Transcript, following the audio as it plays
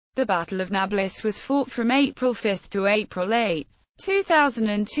The Battle of Nablus was fought from April 5 to April 8,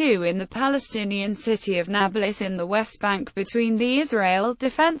 2002 in the Palestinian city of Nablus in the West Bank between the Israel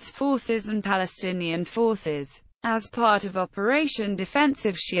Defense Forces and Palestinian forces, as part of Operation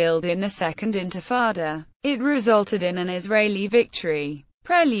Defensive Shield in the Second Intifada. It resulted in an Israeli victory.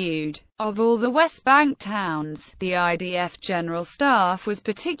 Prelude. Of all the West Bank towns, the IDF General Staff was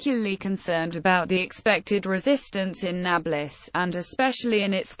particularly concerned about the expected resistance in Nablus, and especially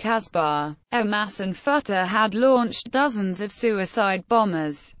in its Kasbah. Hamas and Fatah had launched dozens of suicide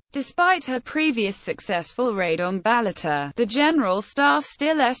bombers. Despite her previous successful raid on Balata, the General Staff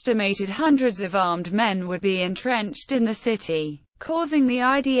still estimated hundreds of armed men would be entrenched in the city, causing the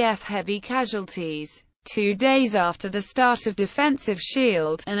IDF heavy casualties. 2 days after the start of Defensive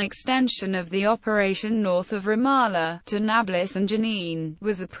Shield, an extension of the operation north of Ramallah, to Nablus and Jenin,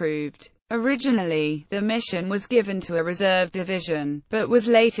 was approved. Originally, the mission was given to a reserve division, but was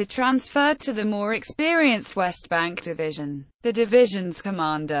later transferred to the more experienced West Bank Division. The division's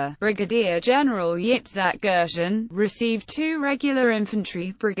commander, Brigadier General Yitzhak Gershon, received 2 regular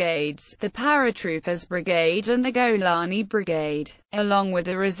infantry brigades, the Paratroopers Brigade and the Golani Brigade, along with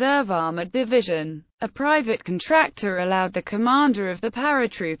a reserve armored division. A private contractor allowed the commander of the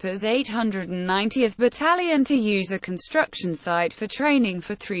Paratroopers 890th Battalion to use a construction site for training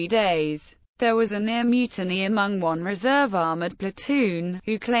for 3 days. There was a near mutiny among one reserve armored platoon,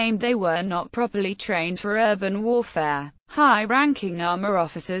 who claimed they were not properly trained for urban warfare. High-ranking armor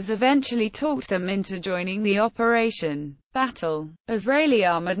officers eventually talked them into joining the operation. Battle. Israeli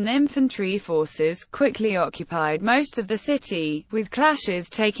armored and infantry forces quickly occupied most of the city, with clashes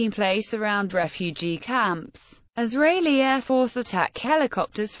taking place around refugee camps. Israeli Air Force attack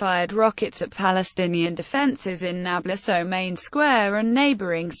helicopters fired rockets at Palestinian defenses in Nablus main square and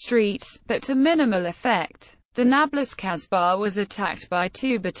neighboring streets, but to minimal effect. The Nablus Kasbah was attacked by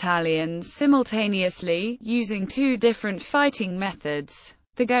 2 battalions simultaneously, using 2 different fighting methods.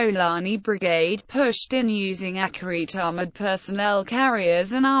 The Golani Brigade pushed in using Acharit armored personnel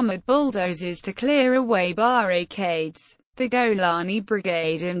carriers and armored bulldozers to clear away barricades. The Golani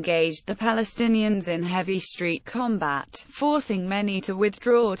Brigade engaged the Palestinians in heavy street combat, forcing many to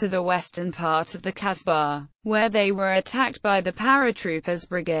withdraw to the western part of the Kasbah, where they were attacked by the Paratroopers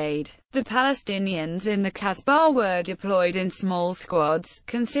Brigade. The Palestinians in the Kasbah were deployed in small squads,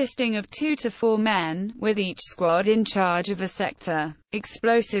 consisting of 2 to 4 men, with each squad in charge of a sector.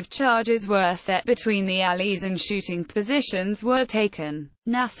 Explosive charges were set between the alleys and shooting positions were taken.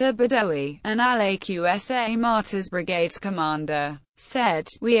 Nasser Badawi, an Al-Aqsa Martyrs Brigade's commander, said,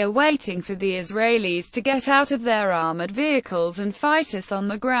 "We are waiting for the Israelis to get out of their armored vehicles and fight us on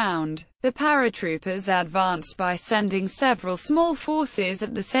the ground." The paratroopers advanced by sending several small forces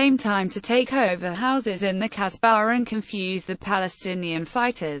at the same time to take over houses in the Kasbah and confuse the Palestinian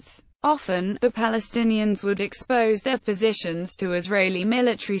fighters. Often, the Palestinians would expose their positions to Israeli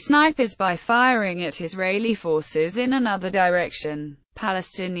military snipers by firing at Israeli forces in another direction.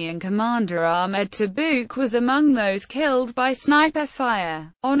 Palestinian commander Ahmed Tabouk was among those killed by sniper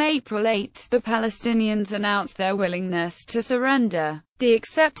fire. On April 8, the Palestinians announced their willingness to surrender. The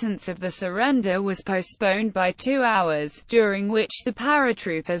acceptance of the surrender was postponed by 2 hours, during which the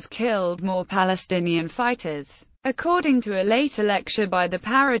paratroopers killed more Palestinian fighters. According to a later lecture by the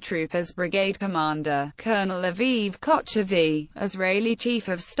paratroopers brigade commander, Colonel Aviv Kochavi, Israeli Chief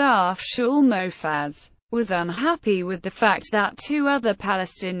of Staff Shul Mofaz was unhappy with the fact that 2 other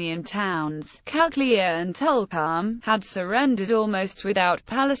Palestinian towns, Kalklia and Tulkarm, had surrendered almost without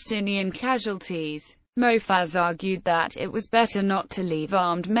Palestinian casualties. Mofaz argued that it was better not to leave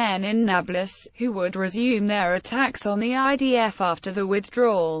armed men in Nablus, who would resume their attacks on the IDF after the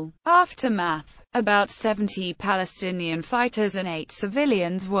withdrawal. Aftermath. About 70 Palestinian fighters and 8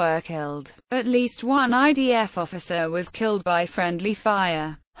 civilians were killed. At least 1 IDF officer was killed by friendly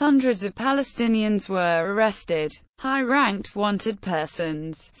fire. Hundreds of Palestinians were arrested. High-ranked wanted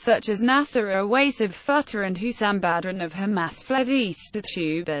persons, such as Nasser Awais of Fatah and Hussam Badran of Hamas, fled east to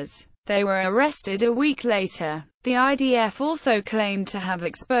Tubas. They were arrested a week later. The IDF also claimed to have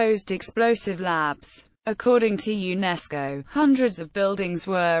exposed explosive labs. According to UNESCO, hundreds of buildings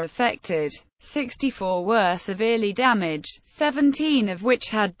were affected. 64 were severely damaged, 17 of which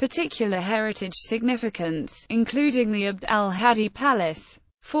had particular heritage significance, including the Abd al-Hadi Palace.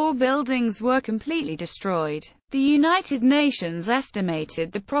 4 buildings were completely destroyed. The United Nations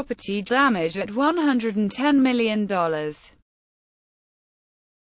estimated the property damage at $110 million.